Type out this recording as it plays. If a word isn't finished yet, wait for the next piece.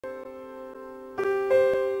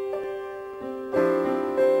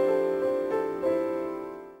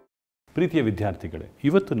ಪ್ರೀತಿಯ ವಿದ್ಯಾರ್ಥಿಗಳೇ,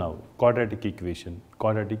 ಇವತ್ತು ನಾವು quadratic equation,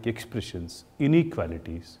 quadratic expressions,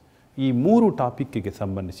 inequalities ಈ 3 ಟಾಪಿಕ್ಕಿಗೆ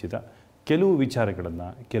ಸಂಬಂಧಿಸಿದ ಕೆಲವು ವಿಚಾರಗಳನ್ನು,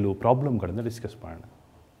 ಕೆಲವು ಪ್ರಾಬ್ಲಮ್ಗಳನ್ನು ಡಿಸ್ಕಸ್ ಮಾಡೋಣ.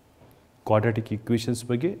 ಕ್ವಾಡ್ರಾಟಿಕ್ ಈಕ್ವೇಷನ್ಸ್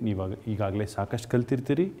ಬಗ್ಗೆ ನೀವು ಈಗಾಗಲೇ ಸಾಕಷ್ಟು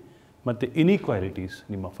ಕಲ್ತಿರ್ತೀರಿ ಮತ್ತು ಇನ್ಇಕ್ವಾಲಿಟೀಸ್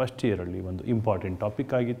ನಿಮ್ಮ ಫಸ್ಟ್ ಇಯರಲ್ಲಿ ಒಂದು ಇಂಪಾರ್ಟೆಂಟ್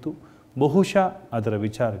ಟಾಪಿಕ್ ಆಗಿತ್ತು. ಬಹುಶಃ ಅದರ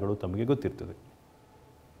ವಿಚಾರಗಳು ತಮಗೆ ಗೊತ್ತಿರ್ತದೆ.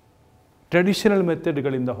 ಟ್ರೆಡಿಷನಲ್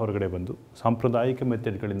ಮೆಥಡ್ಗಳಿಂದ ಹೊರಗಡೆ ಬಂದು, ಸಾಂಪ್ರದಾಯಿಕ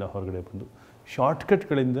ಮೆಥಡ್ಗಳಿಂದ ಹೊರಗಡೆ ಬಂದು,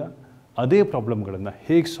 ಶಾರ್ಟ್ಕಟ್ಗಳಿಂದ ಅದೇ ಪ್ರಾಬ್ಲಮ್ಗಳನ್ನು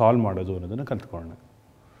ಹೇಗೆ ಸಾಲ್ವ್ ಮಾಡೋದು ಅನ್ನೋದನ್ನು ಕಲ್ತ್ಕೊಳ್ಳೋಣ.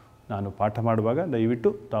 ನಾನು ಪಾಠ ಮಾಡುವಾಗ ದಯವಿಟ್ಟು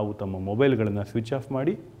ತಾವು ತಮ್ಮ ಮೊಬೈಲ್ಗಳನ್ನು ಸ್ವಿಚ್ ಆಫ್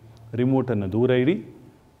ಮಾಡಿ, ರಿಮೋಟನ್ನು ದೂರ ಇಡಿ,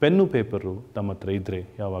 ಪೆನ್ನು ಪೇಪರು ತಮ್ಮ ಹತ್ರ ಇದ್ದರೆ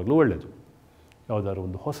ಯಾವಾಗಲೂ ಒಳ್ಳೆಯದು. ಯಾವುದಾದ್ರು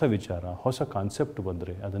ಒಂದು ಹೊಸ ವಿಚಾರ, ಹೊಸ ಕಾನ್ಸೆಪ್ಟ್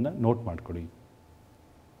ಬಂದರೆ ಅದನ್ನು ನೋಟ್ ಮಾಡಿಕೊಡಿ.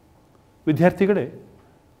 ವಿದ್ಯಾರ್ಥಿಗಳೇ,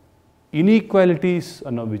 ಇನ್ಇಕ್ವಾಲಿಟೀಸ್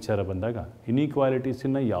ಅನ್ನೋ ವಿಚಾರ ಬಂದಾಗ,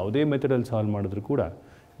 ಇನ್ಇಕ್ವಾಲಿಟೀಸನ್ನು ಯಾವುದೇ ಮೆಥಡಲ್ಲಿ ಸಾಲ್ವ್ ಮಾಡಿದ್ರೂ ಕೂಡ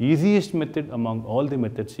easiest method among all the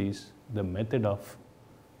methods is the method of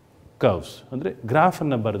curves. ಅಂದರೆ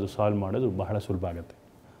ಗ್ರಾಫನ್ನು ಬರೆದು ಸಾಲ್ವ್ ಮಾಡೋದು ಬಹಳ ಸುಲಭ ಆಗುತ್ತೆ.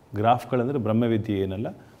 ಗ್ರಾಫ್ಗಳಂದರೆ ಬ್ರಹ್ಮವಿದ್ಯೆ ಏನಲ್ಲ,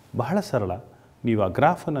 ಬಹಳ ಸರಳ. ನೀವು ಆ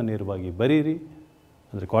ಗ್ರಾಫನ್ನು ನೇರವಾಗಿ ಬರೀರಿ.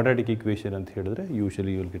 ಅಂದರೆ ಕ್ವಾಡ್ರಾಟಿಕ್ ಈಕ್ವೇಷನ್ ಅಂತ ಹೇಳಿದ್ರೆ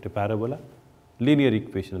usually you will get A parabola. Linear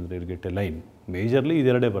equation ಅಂದರೆ you get A line. Majorly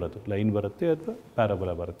ಇದೆರಡೇ ಬರೋದು, ಲೈನ್ ಬರುತ್ತೆ ಅಥವಾ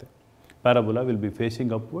ಪ್ಯಾರಾಬೋಲಾ ಬರುತ್ತೆ. Parabola will be facing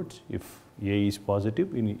upwards if a is positive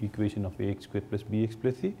in equation of ax square plus bx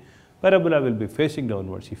plus c. Parabola will be facing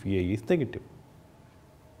downwards if a is negative.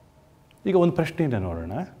 ಈಗ ಒಂದು ಪ್ರಶ್ನೆಯನ್ನು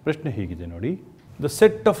ನೋಡೋಣ. ಪ್ರಶ್ನೆ ಹೀಗಿದೆ ನೋಡಿ. The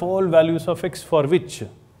set of all values of x for which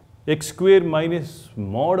x square minus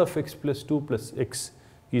mod of x plus 2 plus x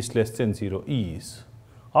is less than 0 is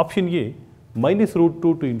option A minus root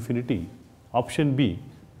 2 to infinity, option B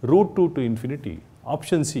root 2 to infinity,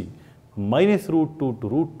 option C minus root 2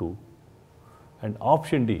 to root 2, and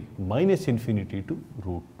option D minus infinity to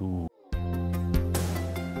root 2.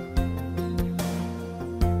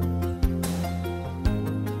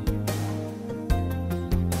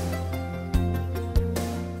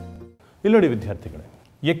 ಇಲ್ಲಿ ನೋಡಿ ವಿದ್ಯಾರ್ಥಿಗಳೇ,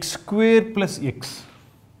 x square plus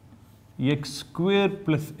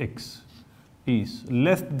x is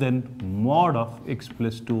less than mod of x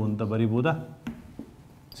plus 2 ಅಂತ ಬರಿಬೋದಾ?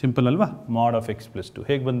 Simple ಅಲ್ವಾ? mod of x plus 2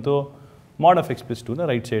 ಹೇಗೆ ಬಂತು? mod of x plus 2ನ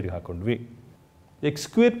right ಸೈಡ್ಗೆ ಹಾಕೊಂಡ್ವಿ. x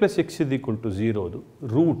square plus x is equal to 0,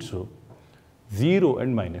 roots 0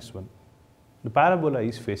 and minus 1. The parabola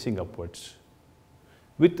is facing upwards.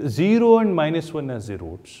 With 0 and minus 1 as the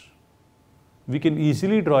roots, we can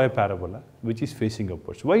easily draw a parabola which is facing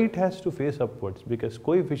upwards. Why it has to face upwards? Because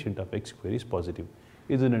coefficient of x square is positive.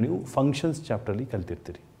 ಇದನ್ನು ನೀವು functions ಚಾಪ್ಟರ್ಲಿ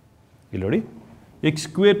ಕಲ್ತಿರ್ತೀರಿ. ಇಲ್ಲಿ ನೋಡಿ, x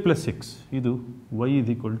square plus x, ಇದು y is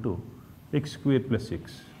equal to x square plus x.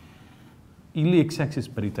 ಇಲ್ಲಿ x axis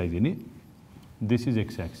ಬರೀತಾ ಇದ್ದೀನಿ. This is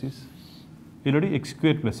x axis. ಇಲ್ಲಿ ನೋಡಿ, x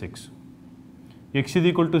square plus x. x is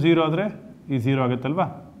equal to 0 ಆದರೆ ಈ 0 ಆಗುತ್ತಲ್ವಾ?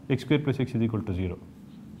 x square plus x is equal to 0.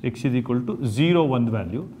 x is equal to 0 ಒಂದು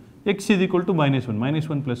value. x is equal to minus 1. minus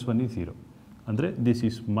 1 plus 1 is 0. ಅಂದರೆ this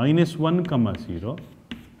is minus 1, 0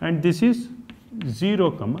 and this is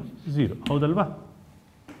 0, 0. ಹೌದಲ್ವಾ?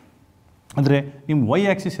 ಅಂದರೆ ನಿಮ್ಮ y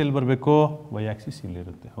Axis ಎಲ್ಲಿ ಬರಬೇಕು? y Axis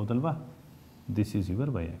ಇಲ್ಲಿರುತ್ತೆ. ಹೌದಲ್ವಾ? This is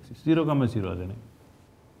your y Axis. 0, 0 ಅದೇನೆ.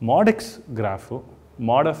 mod x graph,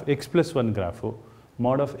 mod of x plus 1 graph,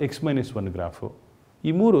 mod of x minus 1 graph,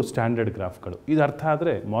 ಈ 3 standard ಗ್ರಾಫ್ಗಳು. ಇದು ಅರ್ಥ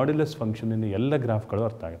ಆದರೆ ಮಾಡ್ಯುಲಸ್ ಫಂಕ್ಷನಿನ ಎಲ್ಲ ಗ್ರಾಫ್ಗಳು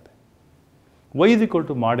ಅರ್ಥ ಆಗುತ್ತೆ. y is equal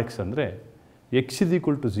to mod x ಅಂದರೆ x is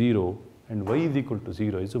equal to 0 and y is equal to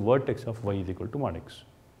 0 is the vertex of y is equal to mod x.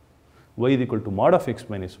 y is equal to mod of x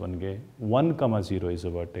minus 1ಗೆ 1, 0 is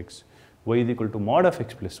the vertex. y is equal to mod of x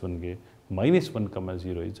plus 1ಗೆ minus 1,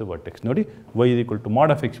 0 is the vertex. ನೋಡಿ, y is equal to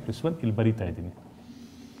mod of x plus 1 ಇಲ್ಲಿ ಬರೀತಾ ಇದ್ದೀನಿ.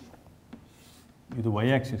 ಇದು y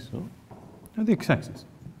axis, ಅದು x Axis.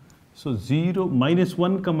 So 0, minus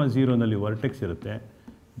 1, 0 ನಲ್ಲಿ vertex ಇರುತ್ತೆ.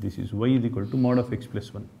 This is y is equal to mod of x plus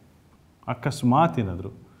 1. ಅಕಸ್ಮಾತ್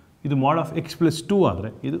ಏನಾದರೂ ಇದು mod of x plus 2 ಆದರೆ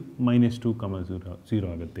ಇದು minus 2,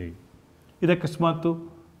 0 ಆಗುತ್ತೆ. ಇದು ಅಕಸ್ಮಾತು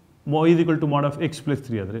y is equal to mod of x plus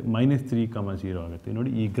 3 ಆದರೆ minus 3, 0 ಆಗುತ್ತೆ.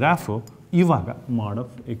 ನೋಡಿ, ಈ ಗ್ರಾಫು ಇವಾಗ mod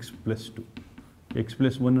of x plus 2. x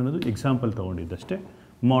plus 1 ಅನ್ನೋದು example ತೊಗೊಂಡಿದ್ದಷ್ಟೇ.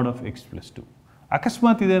 mod of x plus 2.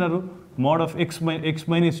 ಅಕಸ್ಮಾತ್ ಇದೇನಾದ್ರು mod of x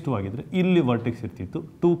minus 2 ಆಗಿದ್ದರೆ ಇಲ್ಲಿ ವರ್ಟೆಕ್ಸ್ ಇರ್ತಿತ್ತು,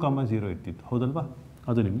 2, 0 ಇರ್ತಿತ್ತು. ಹೌದಲ್ವಾ?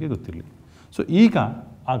 ಅದು ನಿಮಗೆ ಗೊತ್ತಿರಲಿ. ಸೊ ಈಗ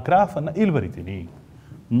ಆ ಗ್ರಾಫನ್ನು ಇಲ್ಲಿ ಬರಿತೀನಿ.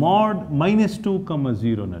 mod minus 2,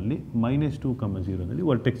 0 ನಲ್ಲಿ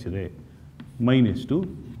ವರ್ಟೆಕ್ಸ್ ಇದೆ. minus 2,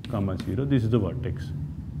 0, this is the vertex.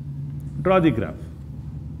 Draw the graph.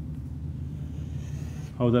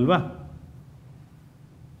 ಹೌದಲ್ವಾ?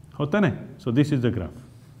 ಹೌದಾನೆ? So this is the graph.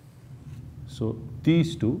 So these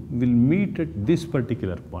two will meet at this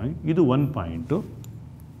particular point. ಇದು ಒಂದು ಪಾಯಿಂಟು,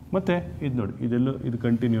 ಮತ್ತು ಇದು ನೋಡಿ, ಇದೆಲ್ಲೋ ಇದು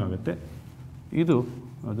ಕಂಟಿನ್ಯೂ ಆಗುತ್ತೆ, ಇದು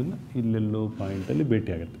ಅದನ್ನು ಇಲ್ಲೆಲ್ಲೋ ಪಾಯಿಂಟಲ್ಲಿ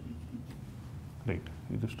ಭೇಟಿ ಆಗುತ್ತೆ. ರೈಟ್,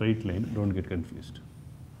 ಇದು straight line, don't get confused.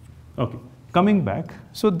 Okay, coming back,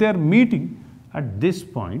 so they are meeting at this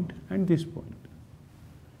point and this point.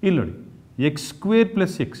 ಇಲ್ಲಿ ನೋಡಿ, x square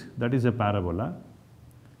plus x, that is a parabola,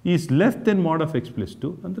 is less than mod of x plus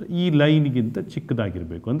 2, ಅಂದರೆ ಈ ಲೈನ್ಗಿಂತ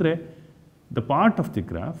ಚಿಕ್ಕದಾಗಿರಬೇಕು. ಅಂದರೆ the part of the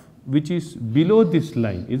graph which is below this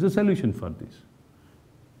line is a solution for this.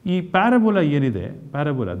 ಈ parabola ಏನಿದೆ,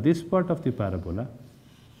 parabola, this part of the parabola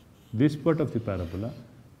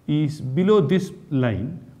is below this line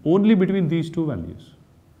only between these two values.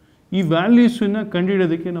 ಈ ವ್ಯಾಲ್ಯೂಸನ್ನು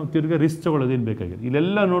ಕಂಡುಹಿಡೋದಕ್ಕೆ ನಾವು ತಿರ್ಗಾ risk ತಗೊಳ್ಳೋದೇನು ಬೇಕಾಗಿದೆ,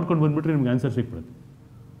 ಇಲ್ಲೆಲ್ಲ ನೋಡ್ಕೊಂಡು ಬಂದುಬಿಟ್ರೆ ನಿಮ್ಗೆ ಆನ್ಸರ್ ಸಿಕ್ಬಿಡುತ್ತೆ.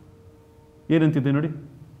 ಏನಂತಿದೆ ನೋಡಿ,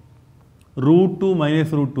 √2 -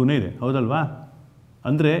 √2ನೇ ಇದೆ, ಹೌದಲ್ವಾ?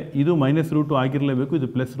 ಅಂದರೆ ಇದು -√2 ಆಗಿರಲೇಬೇಕು, ಇದು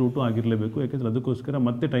 +√2 ಆಗಿರಲೇಬೇಕು. ಯಾಕೆಂದರೆ ಅದಕ್ಕೋಸ್ಕರ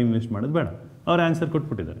ಮತ್ತೆ ಟೈಮ್ ವೇಸ್ಟ್ ಮಾಡೋದು ಬೇಡ. ಅವ್ರು ಆನ್ಸರ್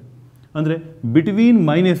ಕೊಟ್ಬಿಟ್ಟಿದ್ದಾರೆ. ಅಂದರೆ between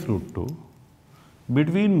 -√2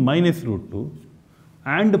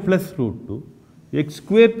 and +√2, x²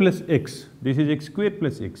 + x, this is x²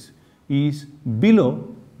 + x, is below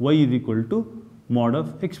y = mod of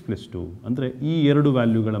x plus 2. ಅಂದರೆ ಈ ಎರಡು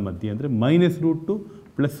ವ್ಯಾಲ್ಯೂಗಳ ಮಧ್ಯೆ, ಅಂದರೆ -√2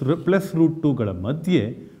 +√2ಗಳ ಮಧ್ಯೆ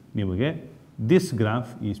ನಿಮಗೆ this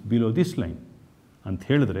graph is below this line ಅಂತ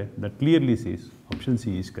ಹೇಳಿದ್ರೆ that clearly seize option C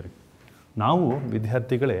is correct. ನಾವು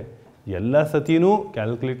ವಿದ್ಯಾರ್ಥಿಗಳೇ ಎಲ್ಲ ಸತಿನೂ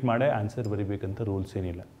ಕ್ಯಾಲ್ಕುಲೇಟ್ ಮಾಡೇ ಆನ್ಸರ್ ಬರೀಬೇಕಂತ ರೂಲ್ಸ್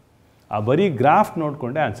ಏನಿಲ್ಲ. ಆ ಬರೀ ಗ್ರಾಫ್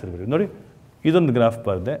ನೋಡಿಕೊಂಡೆ ಆನ್ಸರ್ ಬರೀ. ನೋಡಿ, ಇದೊಂದು ಗ್ರಾಫ್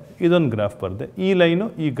ಬರೆದೆ, ಇದೊಂದು ಗ್ರಾಫ್ ಬರೆದೆ, ಈ ಲೈನು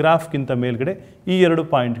ಈ ಗ್ರಾಫ್ಗಿಂತ ಮೇಲ್ಗಡೆ ಈ ಎರಡು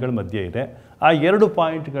ಪಾಯಿಂಟ್ಗಳ ಮಧ್ಯೆ ಇದೆ. ಆ ಎರಡು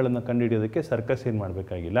ಪಾಯಿಂಟ್ಗಳನ್ನು ಕಂಡುಹಿಡಿಯೋದಕ್ಕೆ ಸರ್ಕಸ್ ಏನು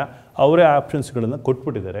ಮಾಡಬೇಕಾಗಿಲ್ಲ, ಅವರೇ ಆಪ್ಷನ್ಸ್ಗಳನ್ನು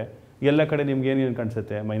ಕೊಟ್ಬಿಟ್ಟಿದ್ದಾರೆ. ಎಲ್ಲ ಕಡೆ ನಿಮ್ಗೆ ಏನೇನು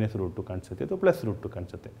ಕಾಣಿಸುತ್ತೆ, -√2 ಕಾಣಿಸುತ್ತೆ ಅಥವಾ +√2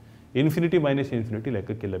 ಕಾಣಿಸುತ್ತೆ. ಇನ್ಫಿನಿಟಿ -ಇನ್ಫಿನಿಟಿ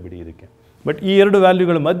ಲೆಕ್ಕಕ್ಕಿಲ್ಲ ಬಿಡಿ ಇದಕ್ಕೆ. ಬಟ್ ಈ ಎರಡು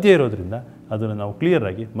ವ್ಯಾಲ್ಯೂಗಳ ಮಧ್ಯೆ ಇರೋದ್ರಿಂದ ಅದನ್ನು ನಾವು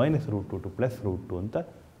ಕ್ಲಿಯರಾಗಿ -√2 to +√2 ಅಂತ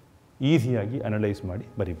ಈಸಿಯಾಗಿ ಅನಲೈಸ್ ಮಾಡಿ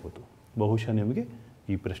ಬರೀಬೋದು. ಬಹುಶಃ ನಿಮಗೆ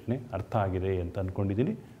ಈ ಪ್ರಶ್ನೆ ಅರ್ಥ ಆಗಿದೆ ಅಂತ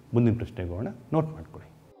ಅಂದ್ಕೊಂಡಿದ್ದೀನಿ. ಮುಂದಿನ ಪ್ರಶ್ನೆಗೆ ಹೋಗೋಣ, ನೋಟ್ ಮಾಡ್ಕೊಳ್ಳಿ.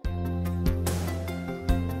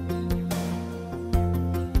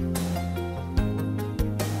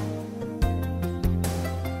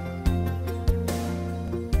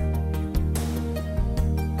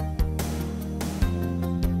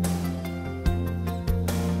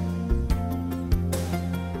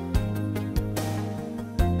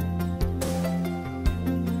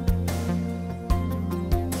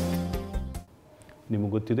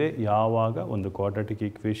 ನಿಮಗೆ ಗೊತ್ತಿದೆ ಯಾವಾಗ ಒಂದು ಕ್ವಾಡ್ರಾಟಿಕ್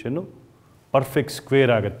ಈಕ್ವೇಷನ್ನು ಪರ್ಫೆಕ್ಟ್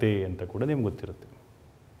ಸ್ಕ್ವೇರ್ ಆಗುತ್ತೆ ಅಂತ ಕೂಡ ನಿಮ್ಗೆ ಗೊತ್ತಿರುತ್ತೆ.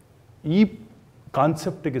 ಈ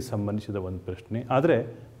ಕಾನ್ಸೆಪ್ಟಿಗೆ ಸಂಬಂಧಿಸಿದ ಒಂದು ಪ್ರಶ್ನೆ. ಆದರೆ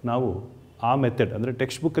ನಾವು ಆ ಮೆಥಡ್, ಅಂದರೆ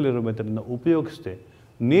ಟೆಕ್ಸ್ಟ್ ಬುಕ್ಕಲ್ಲಿರೋ ಮೆಥಡನ್ನು ಉಪಯೋಗಿಸದೆ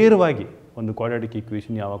ನೇರವಾಗಿ ಒಂದು ಕ್ವಾಡ್ರಾಟಿಕ್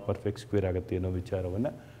ಈಕ್ವೇಷನ್ ಯಾವಾಗ ಪರ್ಫೆಕ್ಟ್ ಸ್ಕ್ವೇರ್ ಆಗುತ್ತೆ ಅನ್ನೋ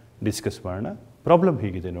ವಿಚಾರವನ್ನು ಡಿಸ್ಕಸ್ ಮಾಡೋಣ. ಪ್ರಾಬ್ಲಮ್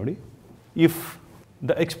ಹೀಗಿದೆ ನೋಡಿ. If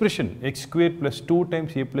the expression x² + 2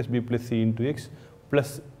 times a + b + c into x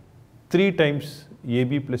plus 3 times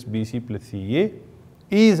ab + bc + ca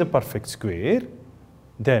is a perfect square,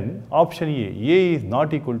 then option A is not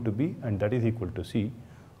equal to b and that is equal to c.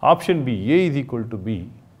 Option B, A is equal to b,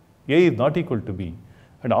 A is not equal to b,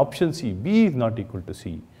 and option C, B is not equal to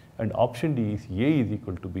c, and option D is A is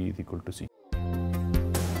equal to B is equal to c.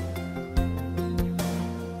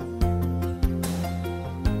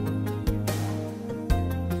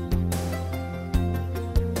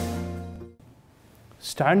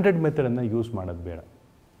 Standard ಮೆಥಡನ್ನು use ಮಾಡೋದು ಬೇಡ,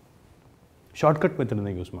 shortcut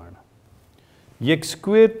ಮೆಥಡನ್ನು use ಮಾಡೋಣ. x²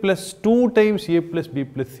 + 2 times a + b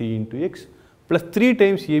 + c into x plus 3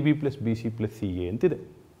 times ab + bc + ca ಅಂತಿದೆ.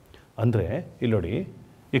 ಅಂದರೆ ಇಲ್ಲಿ ನೋಡಿ,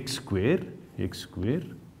 x²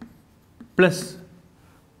 plus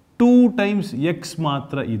 2 times x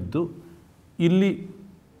ಮಾತ್ರ ಇದ್ದು ಇಲ್ಲಿ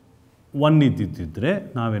 1 ಇದ್ದಿದ್ದರೆ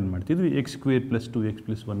ನಾವೇನು ಮಾಡ್ತಿದ್ವಿ, x² + 2x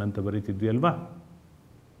 + 1 ಅಂತ ಬರೀತಿದ್ವಿ ಅಲ್ವಾ?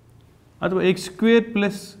 ಅಥವಾ x²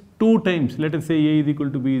 + 2 times, let us say a is equal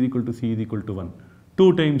to b is equal to c is equal to 1, 2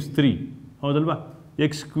 times 3, ಹೌದಲ್ವಾ?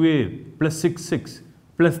 x² + 6x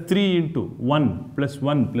plus 3 into 1 plus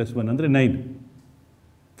 1 plus 1 ಅಂದರೆ 9.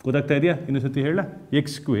 ಗೊತ್ತಾಗ್ತಾ ಇದೆಯಾ? ಇನ್ನೊಂದು ಸತಿ ಹೇಳ,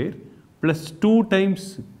 x² plus 2 times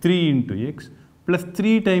 3 into x plus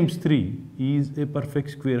 3 times 3 is a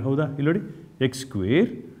perfect square. ಹೌದಾ? ಇಲ್ಲಿ ನೋಡಿ, x²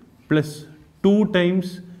 plus 2 times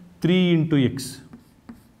 3 into x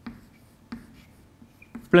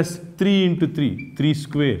plus 3 into 3, 3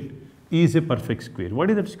 square is a perfect square. What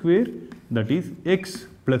is that square? That is x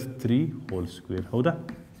plus 3 whole square. ಹೌದಾ?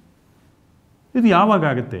 ಇದು ಯಾವಾಗ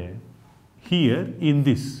ಆಗುತ್ತೆ? Here in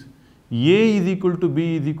this a is equal to b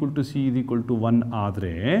is equal to c is equal to 1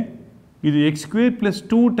 ಆದರೆ ಇದು x² plus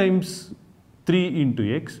 2 times 3 into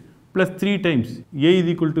x plus 3 times a is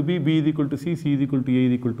equal to b, b is equal to c, c is equal to a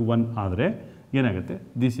is equal to 1 ಆದರೆ ಏನಾಗುತ್ತೆ?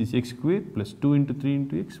 This is x² plus 2 into 3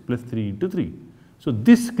 into x plus 3 into 3. So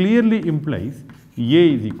this clearly implies a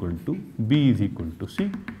is equal to b is equal to c.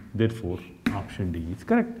 Therefore, option D is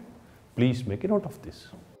correct. Please make a note of this.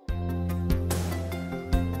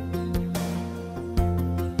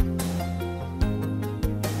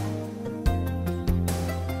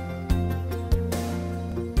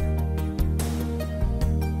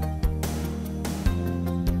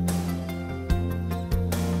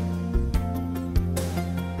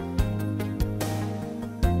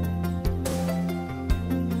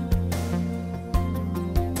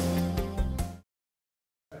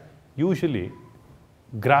 Usually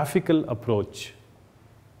graphical approach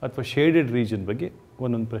ಅಥವಾ shaded region ಬಗ್ಗೆ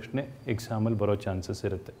ಒಂದೊಂದು ಪ್ರಶ್ನೆ ಎಕ್ಸಾಮಲ್ಲಿ ಬರೋ chances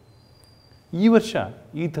ಇರುತ್ತೆ. ಈ ವರ್ಷ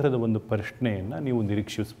ಈ ಥರದ ಒಂದು ಪ್ರಶ್ನೆಯನ್ನು ನೀವು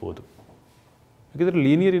ನಿರೀಕ್ಷಿಸ್ಬೋದು. ಯಾಕೆಂದರೆ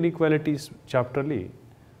ಲೀನಿಯರ್ ಇನ್ಇಕ್ವಾಲಿಟೀಸ್ ಚಾಪ್ಟ್ರಲ್ಲಿ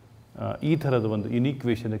ಈ ಥರದ ಒಂದು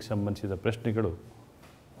ಇನ್ಇಕ್ವೇಷನ್ಗೆ ಸಂಬಂಧಿಸಿದ ಪ್ರಶ್ನೆಗಳು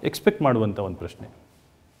ಎಕ್ಸ್ಪೆಕ್ಟ್ ಮಾಡುವಂಥ ಒಂದು ಪ್ರಶ್ನೆ.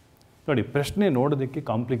 ನೋಡಿ, ಪ್ರಶ್ನೆ ನೋಡೋದಕ್ಕೆ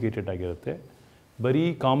ಕಾಂಪ್ಲಿಕೇಟೆಡ್ ಆಗಿರುತ್ತೆ. ಬರೀ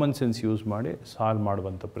ಕಾಮನ್ ಸೆನ್ಸ್ ಯೂಸ್ ಮಾಡಿ ಸಾಲ್ವ್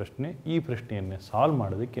ಮಾಡುವಂಥ ಪ್ರಶ್ನೆ. ಈ ಪ್ರಶ್ನೆಯನ್ನೇ ಸಾಲ್ವ್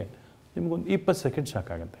ಮಾಡೋದಕ್ಕೆ ನಿಮಗೊಂದು 20 ಸೆಕೆಂಡ್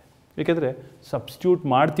ಸಾಕಾಗುತ್ತೆ. ಏಕೆಂದರೆ ಸಬ್ಸ್ಟಿಟ್ಯೂಟ್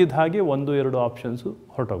ಮಾಡ್ತಿದ್ದ ಹಾಗೆ 1-2 ಆಪ್ಷನ್ಸು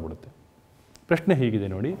ಹೊರಟೋಗ್ಬಿಡುತ್ತೆ. ಪ್ರಶ್ನೆ ಹೀಗಿದೆ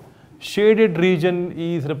ನೋಡಿ, shaded region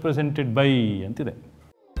is represented by ಅಂತಿದೆ.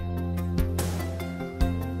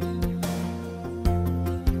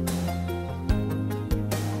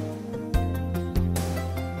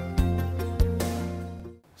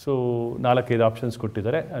 ಸೊ 4-5 ಆಪ್ಷನ್ಸ್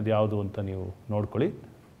ಕೊಟ್ಟಿದ್ದಾರೆ, ಅದು ಯಾವುದು ಅಂತ ನೀವು ನೋಡ್ಕೊಳ್ಳಿ.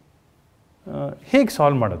 ಹೇಗೆ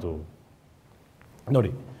ಸಾಲ್ವ್ ಮಾಡೋದು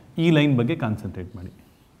ನೋಡಿ, ಈ ಲೈನ್ ಬಗ್ಗೆ ಕಾನ್ಸಂಟ್ರೇಟ್ ಮಾಡಿ.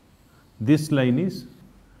 This line is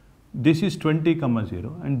 20, 0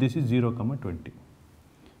 and this is 0, 20.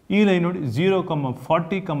 ಈ ಲೈನ್ ನೋಡಿ 0,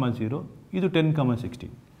 40, 0, ಇದು 10,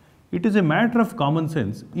 16. It is A matter of common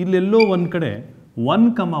sense. ಇಲ್ಲೆಲ್ಲೋ ಒಂದು ಕಡೆ 1,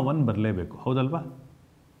 1 ಬರಲೇಬೇಕು, ಹೌದಲ್ವಾ?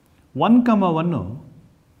 1, 1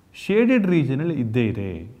 ಶೇಡೆಡ್ ರೀಜನಲ್ಲಿ ಇದ್ದೇ ಇದೆ.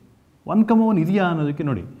 1, 1 ಇದೆಯಾ ಅನ್ನೋದಕ್ಕೆ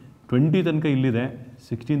ನೋಡಿ, 20 ತನಕ ಇಲ್ಲಿದೆ,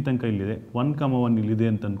 16 ತನಕ ಇಲ್ಲಿದೆ, 1, 1 ಇಲ್ಲಿದೆ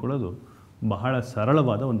ಅಂತ ಅಂದ್ಕೊಳ್ಳೋದು ಬಹಳ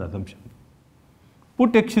ಸರಳವಾದ ಒಂದು assumption.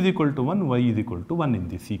 Put x = 1, y = 1 in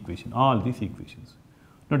this equation, all these equations.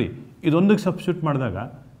 ನೋಡಿ, ಇದೊಂದಕ್ಕೆ ಸಬ್ಸ್ಟಿಟ್ಯೂಟ್ ಮಾಡಿದಾಗ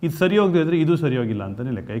ಇದು ಸರಿ ಹೋಗದೆ ಇದ್ದರೆ ಇದು ಸರಿ ಹೋಗಿಲ್ಲ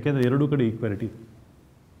ಅಂತಲೇ ಲೆಕ್ಕ. ಯಾಕೆಂದರೆ ಎರಡೂ ಕಡೆ equality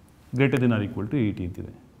greater than R equal to 80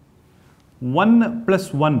 ಅಂತಿದೆ. 1 +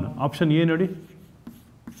 1 ಆಪ್ಷನ್ ಎ ನೋಡಿ,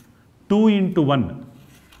 2 ×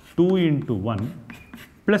 1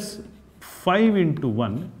 plus 5 ×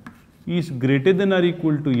 1 is greater than or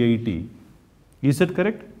equal to 80. Is that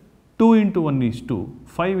correct? 2 × 1 is 2,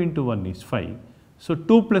 5 × 1 is 5. So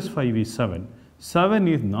 2 + 5 is 7. 7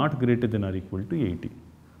 is not greater than or equal to 80.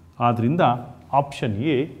 ಆದ್ರಿಂದ option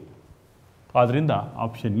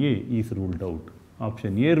A is ruled out.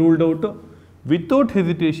 Option A ruled out. Without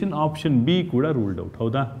hesitation option B ಕೂಡ ruled out,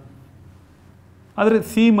 ಹೌದಾ? ಆದರೆ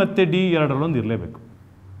C ಮತ್ತು D ಎರಡರಲ್ಲೊಂದು ಇರಲೇಬೇಕು.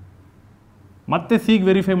 ಮತ್ತೆ ಸಿಗೆ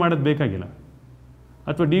verify ಮಾಡೋದು ಬೇಕಾಗಿಲ್ಲ,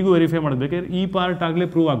 ಅಥವಾ ಡಿಗೂ ವೆರಿಫೈ ಮಾಡೋದು ಬೇಕಾದ್ರೆ ಈ ಪಾರ್ಟ್ ಆಗಲೇ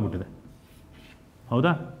ಪ್ರೂವ್ ಆಗಿಬಿಟ್ಟಿದೆ,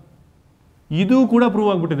 ಹೌದಾ? ಇದು ಕೂಡ ಪ್ರೂವ್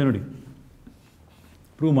ಆಗಿಬಿಟ್ಟಿದೆ ನೋಡಿ.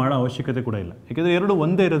 ಪ್ರೂವ್ ಮಾಡೋ ಅವಶ್ಯಕತೆ ಕೂಡ ಇಲ್ಲ, ಯಾಕೆಂದರೆ ಎರಡು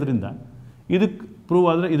ಒಂದೇ ಇರೋದ್ರಿಂದ ಇದಕ್ಕೆ ಪ್ರೂವ್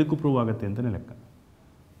ಆದರೆ ಇದಕ್ಕೂ ಪ್ರೂವ್ ಆಗುತ್ತೆ ಅಂತಲೇ ಲೆಕ್ಕ.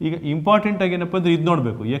 ಈಗ ಇಂಪಾರ್ಟೆಂಟಾಗಿ ಏನಪ್ಪ ಅಂದರೆ ಇದು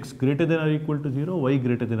ನೋಡಬೇಕು, x > 0, y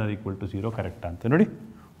 > 0 ಕರೆಕ್ಟಾ ಅಂತ ನೋಡಿ.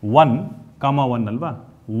 1, 1 ಅಲ್ವಾ?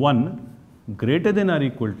 1 >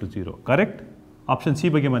 0 ಕರೆಕ್ಟ್. ಆಪ್ಷನ್ ಸಿ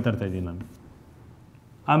ಬಗ್ಗೆ ಮಾತಾಡ್ತಾ ಇದ್ದೀನಿ ನಾನು.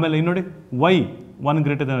 ಆಮೇಲೆ ಇಲ್ಲಿ ನೋಡಿ, y 1 >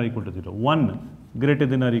 0, 1 >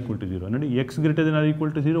 0 ನೋಡಿ, x >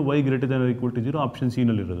 0, y > 0 option C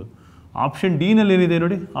ನಲ್ಲಿರೋದು. Option D ನಲ್ಲಿ ಏನಿದೆ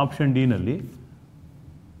ನೋಡಿ, ಆಪ್ಷನ್ ಡಿ ನಲ್ಲಿ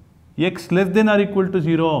x <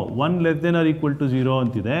 0, 1 < 0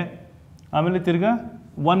 ಅಂತಿದೆ. ಆಮೇಲೆ ತಿರ್ಗಾ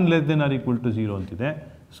 1 < 0 ಅಂತಿದೆ.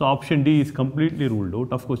 So option D is completely ruled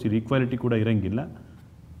out. Of course ಇದು ಈಕ್ವಾಲಿಟಿ ಕೂಡ ಇರೋಂಗಿಲ್ಲ,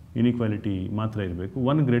 ಇನ್ಇಕ್ವಾಲಿಟಿ ಮಾತ್ರ ಇರಬೇಕು.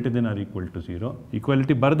 1 > 0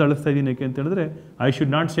 ಈಕ್ವಾಲಿಟಿ ಬರೆದು ಅಳಿಸ್ತಾ ಇದ್ದೀನಿ. ಯಾಕೆ ಅಂತ ಹೇಳಿದ್ರೆ I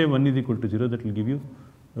should not say 1 = 0, that will give you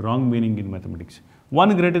wrong meaning in mathematics. 1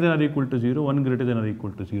 > 0, 1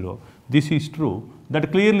 > 0 this is true. That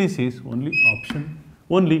clearly says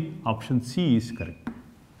only option C is correct.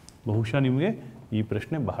 ಬಹುಶಃ ನಿಮಗೆ ಈ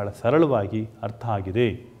ಪ್ರಶ್ನೆ ಬಹಳ ಸರಳವಾಗಿ ಅರ್ಥ ಆಗಿದೆ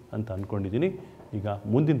ಅಂತ ಅಂದ್ಕೊಂಡಿದ್ದೀನಿ. ಈಗ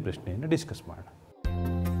ಮುಂದಿನ ಪ್ರಶ್ನೆಯನ್ನು ಡಿಸ್ಕಸ್ ಮಾಡೋಣ.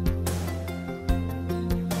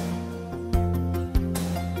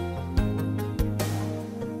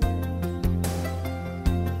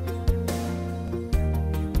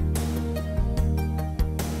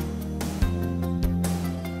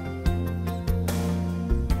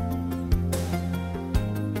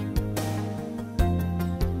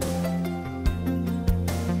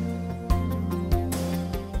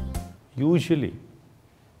 ಯೂಶಲಿ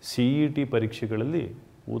ಸಿ ಇ ಟಿ ಪರೀಕ್ಷೆಗಳಲ್ಲಿ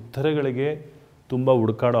ಉತ್ತರಗಳಿಗೆ ತುಂಬ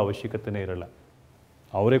ಹುಡುಕಾಡೋ ಅವಶ್ಯಕತೆಯೇ ಇರಲ್ಲ,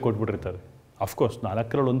 ಅವರೇ ಕೊಟ್ಬಿಟ್ಟಿರ್ತಾರೆ. ಅಫ್ಕೋರ್ಸ್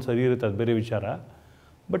 4ರಲ್ಲಿ 1 ಸರಿ ಇರುತ್ತೆ, ಅದು ಬೇರೆ ವಿಚಾರ.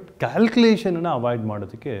 ಬಟ್ ಕ್ಯಾಲ್ಕುಲೇಷನನ್ನು ಅವಾಯ್ಡ್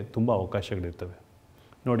ಮಾಡೋದಕ್ಕೆ ತುಂಬ ಅವಕಾಶಗಳಿರ್ತವೆ.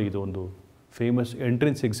 ನೋಡಿ, ಇದು ಒಂದು ಫೇಮಸ್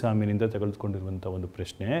ಎಂಟ್ರೆನ್ಸ್ ಎಕ್ಸಾಮಿನಿಂದ ತೆಗೆದುಕೊಂಡಿರುವಂಥ ಒಂದು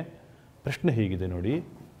ಪ್ರಶ್ನೆ ಹೀಗಿದೆ ನೋಡಿ.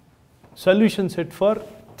 Solution set for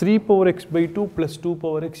 3x/2 +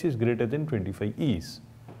 2x is greater than 25 is.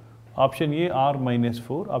 Option A r -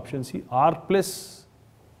 4, option C r +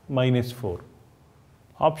 -4,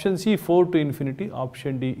 option C 4 to infinity,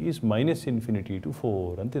 option D is -infinity to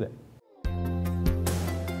 4 ಅಂತಿದೆ.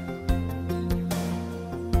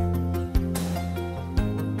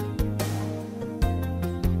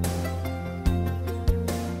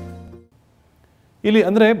 ಇಲ್ಲಿ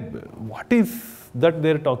ಅಂದರೆ what is that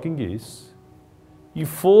they are talking is ಈ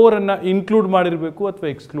 4ಅನ್ನು include ಮಾಡಿರಬೇಕು ಅಥವಾ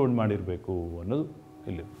exclude ಮಾಡಿರಬೇಕು ಅನ್ನೋದು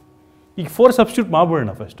ಇಲ್ಲಿ. ಈಗ 4 ಸಬ್ಸ್ಟಿಟ್ಯೂಟ್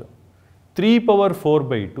ಮಾಡ್ಬಿಡೋಣ ಫಸ್ಟು.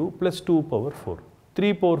 3/4/2 ಪ್ಲಸ್ 2/4.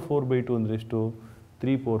 3/4/2 ಅಂದರೆ ಎಷ್ಟು?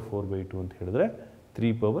 3/4/2 ಅಂತ ಹೇಳಿದ್ರೆ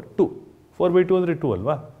 3/2. 4/2 ಅಂದರೆ 2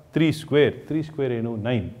 ಅಲ್ವಾ? 3 ಸ್ಕ್ವೇರ್ ಏನು?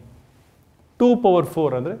 9.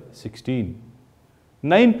 2/4 ಅಂದರೆ 16.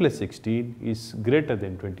 9 + 16 is greater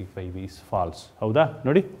than 25 is false. ಹೌದಾ?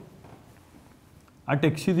 ನೋಡಿ, at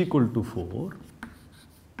x is equal to 4,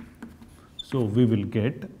 so we will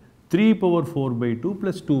get 3/4/2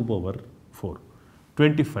 plus 2/4.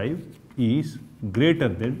 25 is greater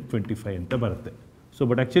than 25 ಅಂತ ಬರುತ್ತೆ. So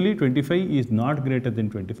but actually 25 is not greater than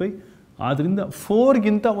 25. ಆದ್ದರಿಂದ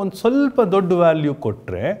 4ಗಿಂತ ಒಂದು ಸ್ವಲ್ಪ ದೊಡ್ಡ ವ್ಯಾಲ್ಯೂ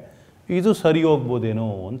ಕೊಟ್ಟರೆ ಇದು ಸರಿ ಹೋಗ್ಬೋದೇನೋ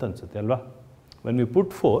ಅಂತ ಅನಿಸುತ್ತೆ ಅಲ್ವಾ? When we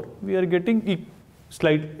put 4 we are getting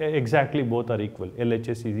slight exactly both are equal.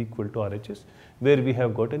 LHS is equal to RHS where we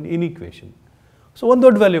have got an inequation. So ಒಂದು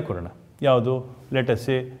ದೊಡ್ಡ ವ್ಯಾಲ್ಯೂ ಕೊಡೋಣ. ಯಾವುದು? ಲೆಟ್ ಅಸ್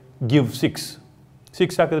ಸೇ ಗಿವ್ 6.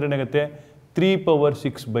 6 ಹಾಕಿದ್ರೆ ಏನಾಗುತ್ತೆ?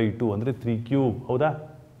 3/6/2 ಅಂದರೆ 3³ ಹೌದಾ?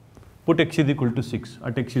 ಪುಟ್ x is equal to 6.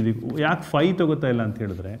 At x is equal, ಯಾಕೆ 5 ತಗೋತಾ ಇಲ್ಲ ಅಂತ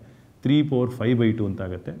ಹೇಳಿದ್ರೆ 3/5/2 ಅಂತ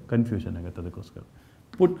ಆಗುತ್ತೆ, ಕನ್ಫ್ಯೂಷನ್ ಆಗುತ್ತೆ. ಅದಕ್ಕೋಸ್ಕರ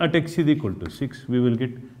ಪುಟ್ at x is equal to 6 we will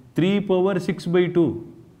get 3/6/2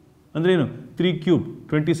 ಅಂದರೆ ಏನು? 3³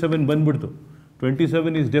 27 ಬಂದ್ಬಿಡ್ತು.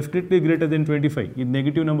 27 ಈಸ್ ಡೆಫಿನೆಟ್ಲಿ ಗ್ರೇಟರ್ ದೆನ್ 25. ಇದು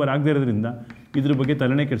ನೆಗೆಟಿವ್ ನಂಬರ್ ಆಗದೇ ಇರೋದ್ರಿಂದ ಇದ್ರ ಬಗ್ಗೆ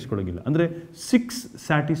ತಲೆನೇ ಕೆಡಿಸ್ಕೊಡೋಗಿಲ್ಲ. ಅಂದರೆ 6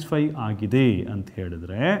 ಸ್ಯಾಟಿಸ್ಫೈ ಆಗಿದೆ ಅಂತ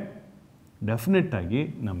ಹೇಳಿದ್ರೆ ಡೆಫಿನೆಟ್ಟಾಗಿ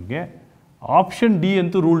ನಮಗೆ ಆಪ್ಷನ್ ಡಿ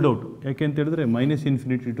ಅಂತೂ ರೂಲ್ಡ್ ಔಟ್. ಯಾಕೆ ಅಂತ ಹೇಳಿದ್ರೆ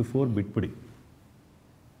 -∞ to 4 ಬಿಟ್ಬಿಡಿ.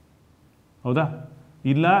 ಹೌದಾ?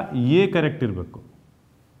 ಇಲ್ಲ ಎ ಕರೆಕ್ಟ್ ಇರಬೇಕು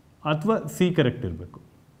ಅಥವಾ ಸಿ ಕರೆಕ್ಟ್ ಇರಬೇಕು.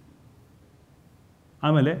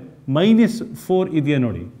 ಆಮೇಲೆ -4 ಇದೆಯಾ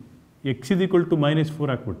ನೋಡಿ, x is equal to -4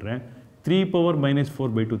 ಹಾಕ್ಬಿಟ್ರೆ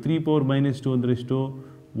 3/-4/2. 3/-2 ಅಂದರೆ ಎಷ್ಟು?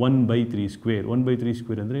 1/3 ಸ್ಕ್ವೇರ್. 1/3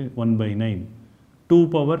 ಸ್ಕ್ವೇರ್ ಅಂದರೆ 1/9.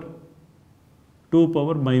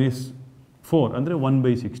 2/-4 ಅಂದರೆ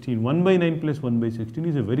 1/16. 1/9 + 1/16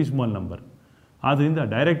 is A very small number. ಆದ್ದರಿಂದ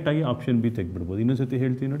ಡೈರೆಕ್ಟಾಗಿ ಆಪ್ಷನ್ ಬಿ ತೆಗೆದ್ಬಿಡ್ಬೋದು. ಇನ್ನೊಂದು ಸತಿ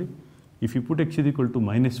ಹೇಳ್ತೀನಿ ನೋಡಿ. If you put x is equal to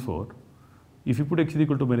 -4, if you put x is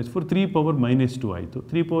equal to -4, 3/-2 ಆಯಿತು.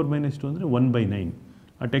 3/-2 ಅಂದರೆ 1/9.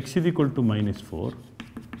 At x is equal to -4,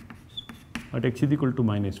 at x is equal to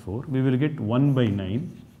 -4, we will get 1/9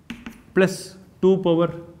 plus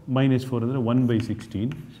 2/-4 ಅಂದರೆ 1/16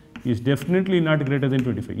 is definitely not greater than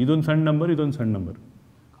 25. ಇದೊಂದು ಸಣ್ಣ number, ಇದೊಂದು ಸಣ್ಣ number.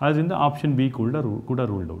 ಆದ್ದರಿಂದ option B ಕೂಡ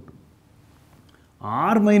ruled out.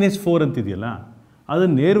 R-4 ಅಂತಿದೆಯಲ್ಲ,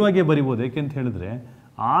 ಅದನ್ನು ನೇರವಾಗಿ ಬರಿಬೋದು. ಏಕೆಂತ ಹೇಳಿದ್ರೆ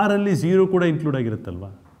ಆರಲ್ಲಿ 0 ಕೂಡ include ಆಗಿರುತ್ತಲ್ವ.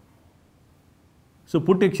 So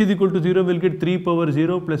put x is equal to 0 will get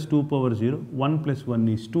 3/0 plus 2/0. 1 + 1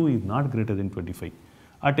 is 2 is not greater than 25.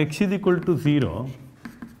 At x is equal to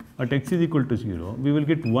 0, we will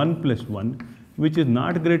get 1 + 1 which is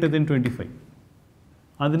not greater than 25.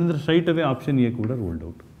 ಅದರಿಂದ straight away option A ಕೂಡ ruled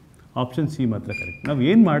out. Option C ಮಾತ್ರ correct. ನಾವು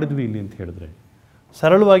ಏನು ಮಾಡಿದ್ವಿ ಇಲ್ಲಿ ಅಂತ ಹೇಳಿದ್ರೆ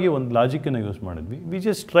ಸರಳವಾಗಿ ಒಂದು ಲಾಜಿಕನ್ನು ಯೂಸ್ ಮಾಡಿದ್ವಿ. We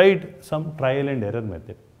just tried some trial and error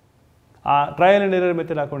method. ಆ ಟ್ರಯಲ್ ಆ್ಯಂಡ್ ಎರರ್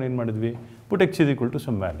ಮೆಥಡ್ ಹಾಕೊಂಡು ಏನು ಮಾಡಿದ್ವಿ? ಪುಟ್ x is equal to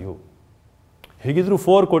some value. ಹೇಗಿದ್ರು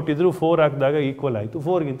 4 ಕೊಟ್ಟಿದ್ರು, 4 ಹಾಕಿದಾಗ ಈಕ್ವಲ್ ಆಯಿತು.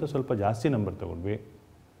 4ಗಿಂತ ಸ್ವಲ್ಪ ಜಾಸ್ತಿ ನಂಬರ್ ತೊಗೊಂಡ್ವಿ,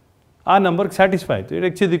 ಆ ನಂಬರ್ಗೆ ಸ್ಯಾಟಿಸ್ಫೈ ಆಯಿತು.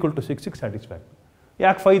 x is equal to 6 satisfy ಆಯಿತು.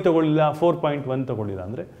 ಯಾಕೆ 5 ತೊಗೊಳ್ಳಿಲ್ಲ, 4.1 ತೊಗೊಳ್ಳಿಲ್ಲ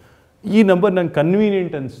ಅಂದರೆ ಈ ನಂಬರ್ ನಂಗೆ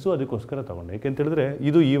ಕನ್ವೀನಿಯೆಂಟ್ ಅನಿಸ್ತು, ಅದಕ್ಕೋಸ್ಕರ ತೊಗೊಂಡೆ. ಯಾಕೆಂತ ಹೇಳಿದ್ರೆ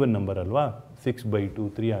ಇದು ಈವನ್ ನಂಬರ್ ಅಲ್ವಾ. 6/2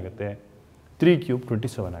 3 ಆಗುತ್ತೆ, 3³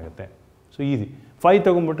 27 ಆಗುತ್ತೆ. So easy. 5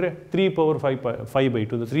 ತೊಗೊಂಡ್ಬಿಟ್ರೆ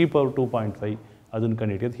 3/5/2 ಅಂದರೆ 3/2.5 ಅದನ್ನು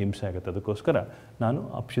ಕಂಡುಹಿಡಿಯೋದು ಹಿಂಸೆ ಆಗುತ್ತೆ. ಅದಕ್ಕೋಸ್ಕರ ನಾನು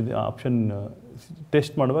ಆಪ್ಷನ್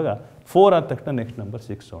ಟೆಸ್ಟ್ ಮಾಡುವಾಗ 4 ಆದ ತಕ್ಷಣ ನೆಕ್ಸ್ಟ್ ನಂಬರ್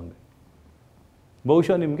 6 ತೊಗೊಂಡೆ.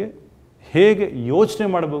 ಬಹುಶಃ ನಿಮಗೆ ಹೇಗೆ ಯೋಚನೆ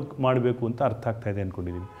ಮಾಡಬೇಕು ಅಂತ ಅರ್ಥ ಆಗ್ತಾಯಿದೆ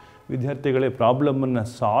ಅಂದ್ಕೊಂಡಿದ್ದೀನಿ. ವಿದ್ಯಾರ್ಥಿಗಳೇ, ಪ್ರಾಬ್ಲಮನ್ನು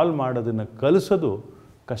ಸಾಲ್ವ್ ಮಾಡೋದನ್ನು ಕಲಿಸೋದು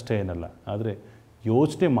ಕಷ್ಟ ಏನಲ್ಲ, ಆದರೆ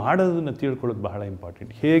ಯೋಚನೆ ಮಾಡೋದನ್ನು ತಿಳ್ಕೊಳ್ಳೋದು ಬಹಳ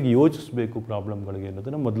ಇಂಪಾರ್ಟೆಂಟ್. ಹೇಗೆ ಯೋಚಿಸಬೇಕು ಪ್ರಾಬ್ಲಮ್ಗಳಿಗೆ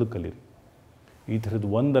ಅನ್ನೋದನ್ನು ಮೊದಲು ಕಲೀರಿ. ಈ ಥರದ್ದು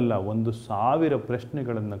ಒಂದಲ್ಲ 1000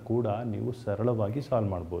 ಪ್ರಶ್ನೆಗಳನ್ನು ಕೂಡ ನೀವು ಸರಳವಾಗಿ ಸಾಲ್ವ್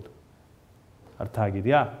ಮಾಡ್ಬೋದು. ಅರ್ಥ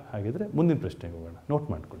ಆಗಿದೆಯಾ? ಹಾಗಿದ್ರೆ ಮುಂದಿನ ಪ್ರಶ್ನೆಗೆ ಹೋಗೋಣ. ನೋಟ್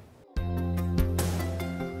ಮಾಡ್ಕೊಳ್ಳಿ.